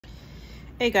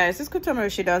Hey guys, this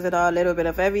Kutomer. She does it all, a little bit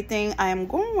of everything. I am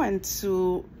going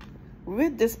to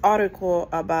read this article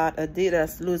about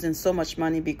Adidas losing so much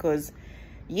money because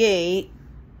Ye,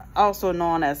 also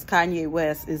known as Kanye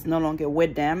West, is no longer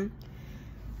with them.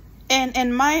 And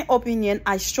in my opinion,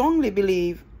 I strongly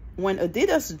believe when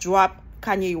Adidas dropped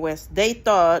Kanye West, they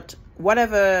thought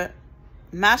whatever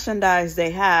merchandise they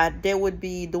had, they would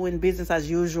be doing business as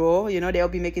usual. You know, they'll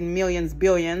be making millions,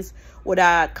 billions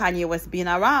without Kanye West being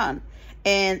around.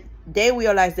 And they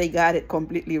realized they got it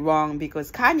completely wrong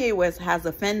because Kanye West has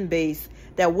a fan base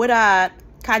that without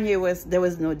Kanye West, there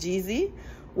was no Jeezy.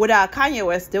 Without Kanye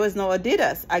West, there was no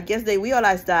Adidas. I guess they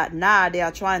realized that now they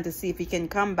are trying to see if he can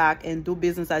come back and do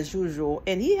business as usual.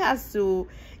 And he has to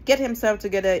get himself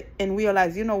together and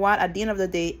realize, you know what, at the end of the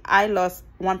day, I lost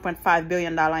 $1.5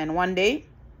 billion in one day.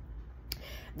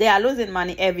 They are losing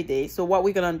money every day. So what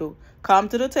we're going to do, come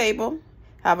to the table,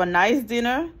 have a nice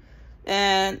dinner,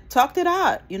 and talk it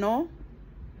out. You know,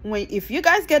 if you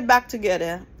guys get back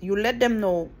together, you let them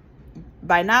know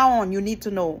by now on, you need to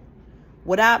know,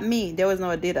 without me, there was no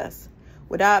Adidas.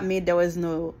 Without me, there was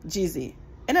no Jeezy.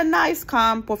 In a nice,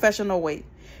 calm, professional way.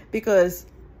 Because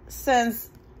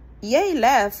since Ye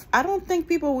left, I don't think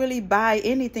people really buy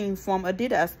anything from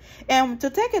Adidas. And to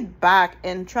take it back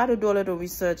and try to do a little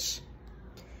research,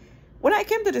 when I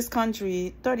came to this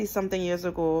country 30-something years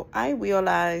ago, I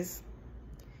realized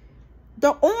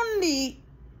the only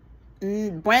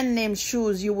brand name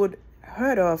shoes you would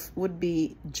heard of would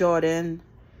be Jordan,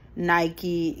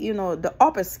 Nike, you know, the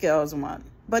upper scales one.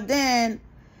 But then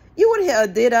you would hear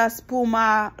Adidas,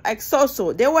 Puma, like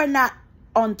so. They were not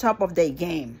on top of their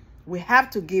game. We have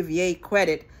to give Ye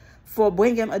credit for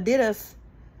bringing Adidas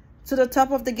to the top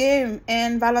of the game,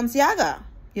 and Balenciaga.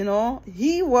 You know,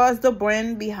 he was the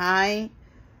brand behind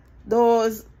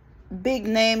those big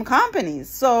name companies.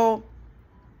 So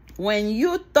when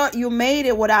you thought you made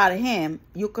it without him,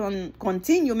 you can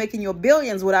continue making your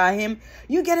billions without him.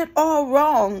 You get it all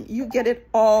wrong. You get it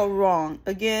all wrong.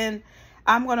 Again,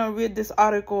 I'm going to read this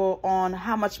article on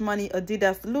how much money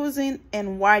Adidas losing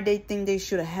and why they think they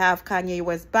should have Kanye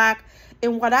West back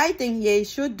and what I think Ye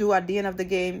should do at the end of the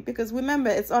game. Because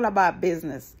remember, it's all about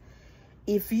business.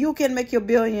 If you can make your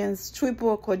billions,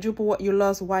 triple, quadruple what you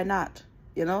lost, why not?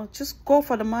 You know, just go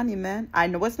for the money, man. I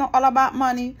know it's not all about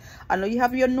money. I know you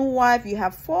have your new wife. You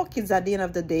have 4 kids at the end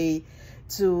of the day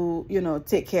to, you know,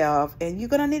 take care of. And you're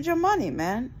going to need your money,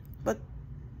 man. But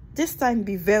this time,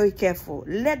 be very careful.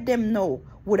 Let them know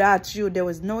without you, there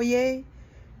was no Ye.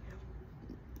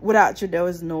 Without you, there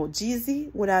was no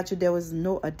Jeezy. Without you, there was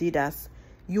no Adidas.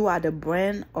 You are the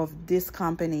brand of this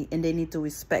company, and they need to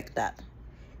respect that.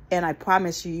 And I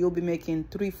promise you, you'll be making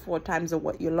 3-4 times of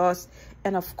what you lost.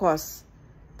 And of course,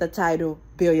 the title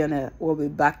billionaire will be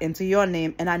back into your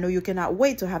name. And I know you cannot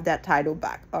wait to have that title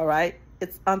back. All right.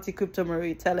 It's Auntie Crypto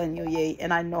Marie telling you, Ye,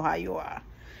 and I know how you are.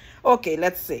 Okay,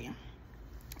 let's see.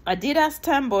 Adidas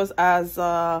tumbles as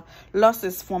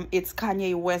losses from its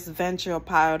Kanye West venture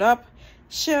piled up.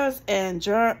 Shares in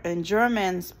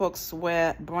German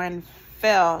sportswear brand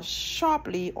fell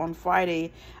sharply on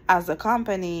Friday as the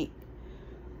company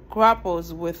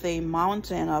grapples with a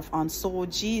mountain of unsold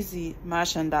Jeezy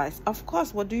merchandise. Of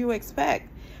course, what do you expect?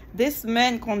 This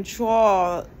man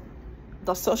controls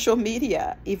the social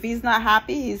media. If he's not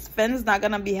happy, his fans not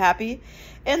gonna be happy.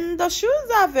 And the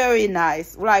shoes are very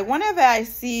nice. Like whenever I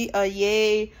see a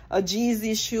Ye, a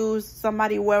Jeezy shoes,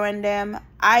 somebody wearing them,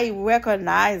 I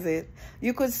recognize it.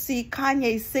 You could see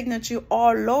Kanye's signature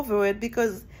all over it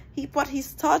because he put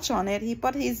his touch on it. He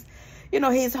put his, you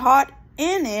know, his heart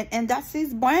in it, and that's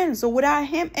his brand. So without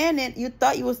him in it, you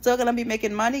thought you were still gonna be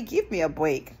making money? Give me a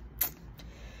break.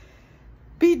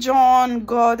 B. John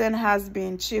Gordon has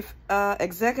been chief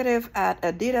executive at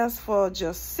Adidas for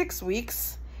just 6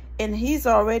 weeks, and he's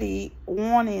already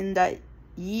warning that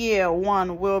year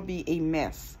one will be a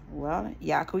mess. Well,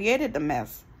 yeah, created the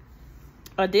mess.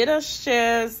 Adidas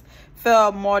shares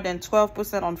fell more than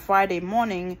 12% on Friday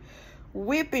morning,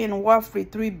 whipping roughly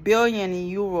 3 billion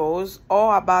euros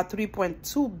or about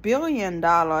 $3.2 billion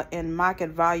in market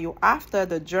value after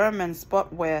the German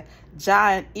sportswear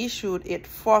giant issued its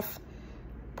 4th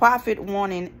profit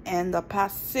warning in the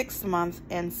past 6 months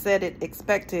and said it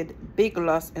expected big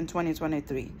loss in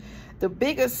 2023. The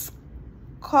biggest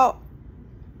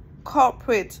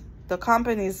culprit, the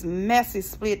company's messy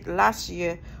split last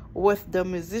year with the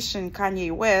musician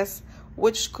Kanye West,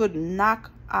 which could knock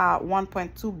out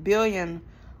 1.2 billion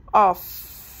of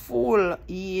full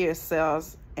year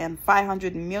sales and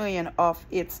 500 million of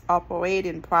its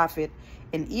operating profit,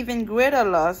 an even greater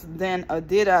loss than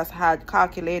Adidas had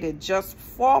calculated just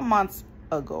 4 months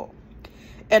ago.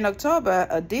 In October,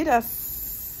 Adidas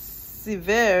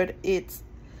severed its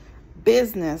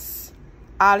business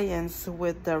alliance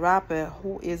with the rapper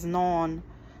who is now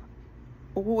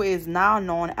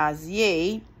known as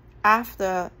Ye,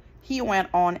 after he went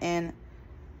on an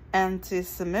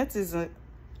anti-Semitic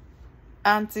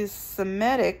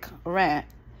rant.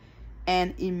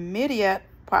 An immediate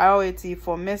priority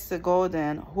for Mr.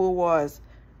 Golden, who was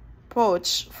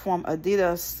poached from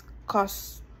Adidas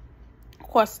Costan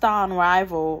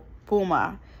rival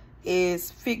Puma, is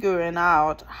figuring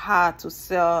out how to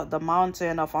sell the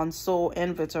mountain of unsold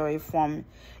inventory from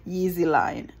Yeezy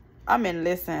line. I mean,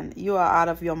 listen, you are out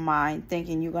of your mind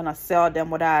thinking you're gonna sell them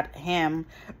without him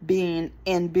being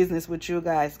in business with you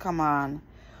guys. Come on.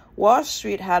 Wall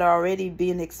Street had already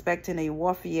been expecting a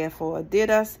warfare for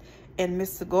Adidas and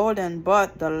Mr. Golden,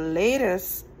 but the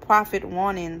latest profit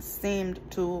warning seemed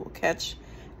to catch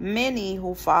many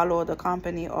who follow the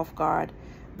company off guard.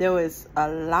 There was a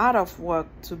lot of work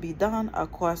to be done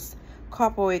across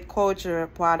corporate culture,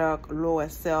 product, lower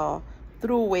sell,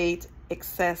 through weight,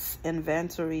 excess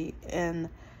inventory, and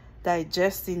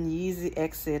digesting Yeezy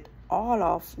exit, all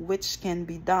of which can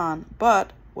be done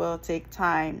but will take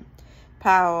time.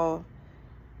 Powell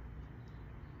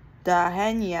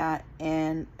Dahania,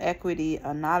 an equity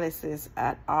analysis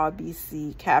at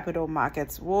RBC Capital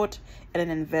Markets, wrote in an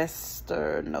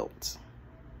investor note.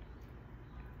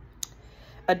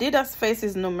 Adidas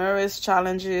faces numerous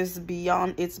challenges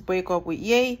beyond its breakup with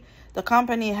Ye. The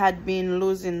company had been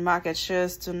losing market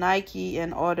shares to Nike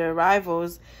and other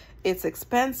rivals. Its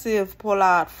expensive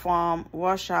pullout from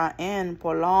Russia and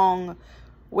prolonged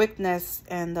weakness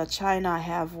in China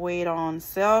have weighed on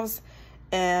sales,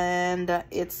 and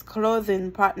its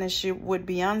clothing partnership with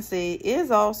Beyonce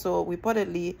is also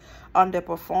reportedly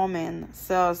underperforming.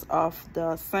 Sales of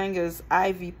the singer's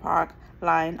Ivy Park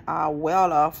line are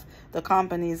well off the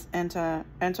company's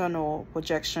internal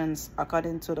projections,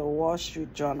 according to the Wall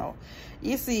Street Journal.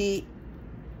 You see,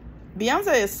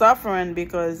 Beyonce is suffering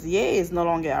because Ye is no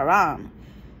longer around.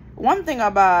 One thing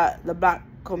about the black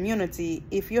community,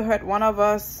 if you hurt one of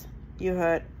us, you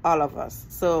hurt all of us.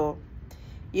 So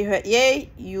you hurt Ye,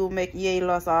 you make Ye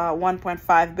lost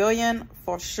 1.5 billion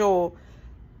for sure.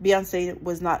 Beyonce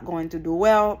was not going to do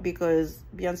well because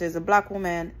Beyonce is a black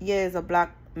woman, Ye is a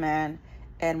black man,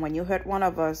 and when you hurt one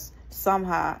of us,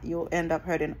 somehow you'll end up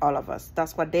hurting all of us.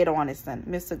 That's what they don't understand.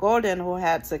 Mr. Golden, who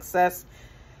had success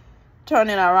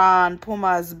turning around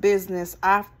Puma's business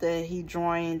after he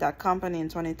joined that company in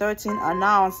 2013,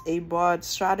 announced a broad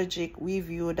strategic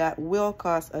review that will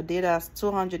cost Adidas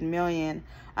 $200 million.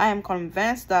 I am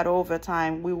convinced that over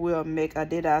time we will make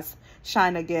Adidas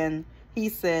shine again, he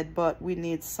said, but we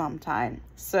need some time.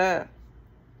 Sir,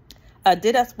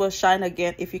 Adidas will shine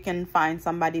again if you can find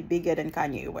somebody bigger than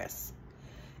Kanye West.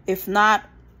 If not,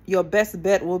 your best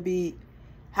bet will be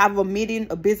have a meeting,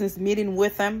 a business meeting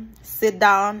with him, sit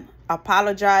down,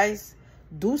 apologize,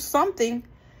 do something,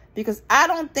 because I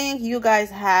don't think you guys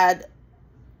had,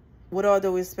 with all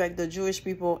due respect, the Jewish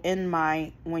people in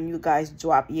mind when you guys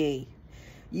dropped Ye.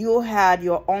 You had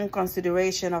your own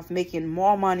consideration of making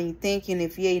more money, thinking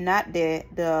if Ye not there,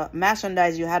 the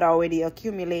merchandise you had already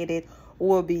accumulated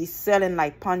will be selling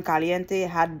like pan caliente,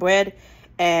 hot bread,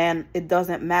 and it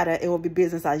doesn't matter, it will be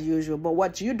business as usual. But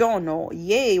what you don't know,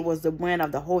 Ye was the brand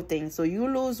of the whole thing. So you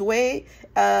lose Ye,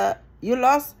 you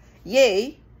lost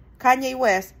Ye, Kanye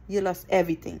West, you lost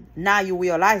everything. Now you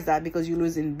realize that because you're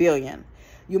losing billion.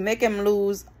 You make him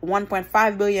lose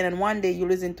 1.5 billion in one day, you're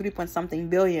losing 3-point-something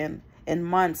billion in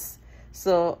months.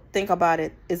 So think about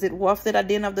it. Is it worth it at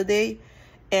the end of the day?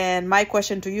 And my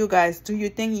question to you guys, do you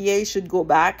think Ye should go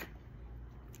back,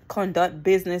 conduct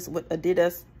business with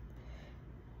Adidas,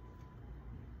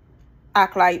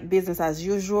 act like business as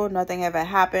usual, nothing ever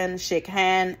happened, shake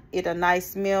hand, eat a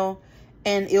nice meal,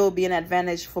 and it will be an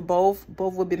advantage for both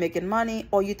will be making money?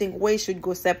 Or you think Ye should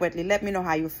go separately? Let me know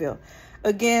how you feel.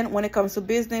 Again, when it comes to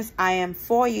business, I am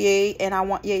for Ye, and I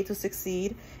want Ye to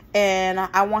succeed, and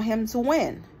I want him to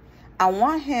win. I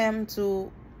want him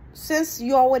to, since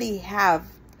you already have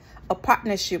a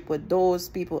partnership with those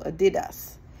people,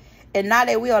 Adidas, and now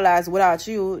they realize without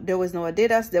you, there was no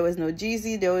Adidas, there was no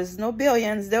Jeezy, there was no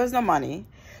billions, there was no money.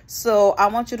 So I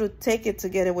want you to take it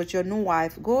together with your new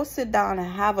wife. Go sit down and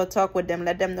have a talk with them.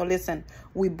 Let them know, listen,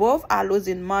 we both are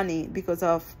losing money because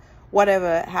of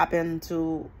whatever happened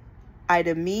to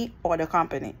either me or the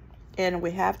company. And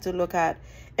we have to look at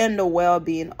in the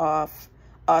well-being of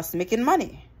us making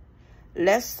money.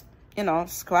 Let's,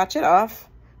 scratch it off,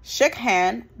 shake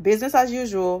hand, business as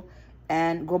usual,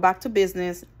 and go back to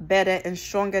business better and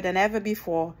stronger than ever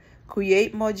before.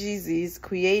 Create more Jeezys,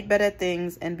 create better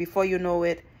things, and before you know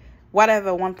it,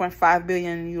 whatever 1.5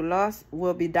 billion you lost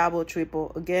will be double,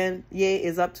 triple. Again, yeah,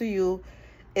 it's up to you.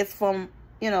 It's from,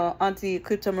 Auntie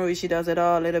Crypto Marie. She does it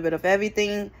all, a little bit of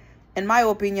everything. In my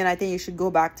opinion, I think you should go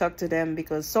back, talk to them,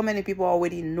 because so many people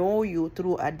already know you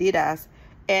through Adidas,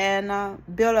 and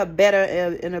build a better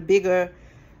and a bigger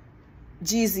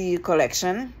GZ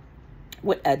collection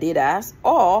with Adidas.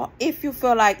 Or if you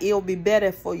feel like it'll be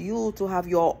better for you to have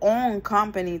your own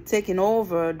company taking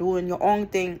over, doing your own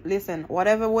thing, listen,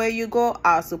 whatever way you go,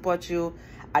 I'll support you.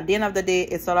 At the end of the day,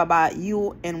 it's all about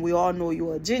you, and we all know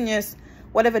you're a genius.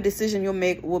 Whatever decision you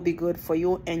make will be good for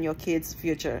you and your kids'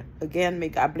 future. Again, may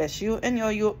God bless you and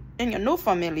your new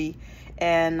family.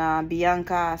 And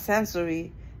Bianca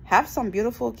Sensory, have some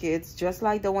beautiful kids just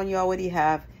like the one you already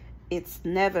have. It's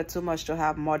never too much to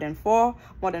have more than 4,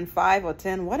 more than 5 or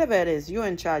 10, whatever it is. You're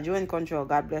in charge, you're in control.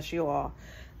 God bless you all.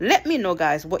 Let me know,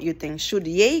 guys, what you think. Should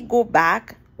Ye go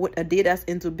back with Adidas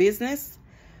into business,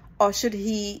 or should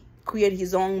he create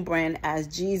his own brand as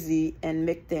Jeezy and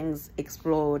make things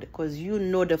explode? Because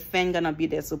the fan gonna be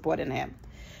there supporting him.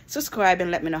 Subscribe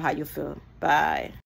and let me know how you feel. Bye.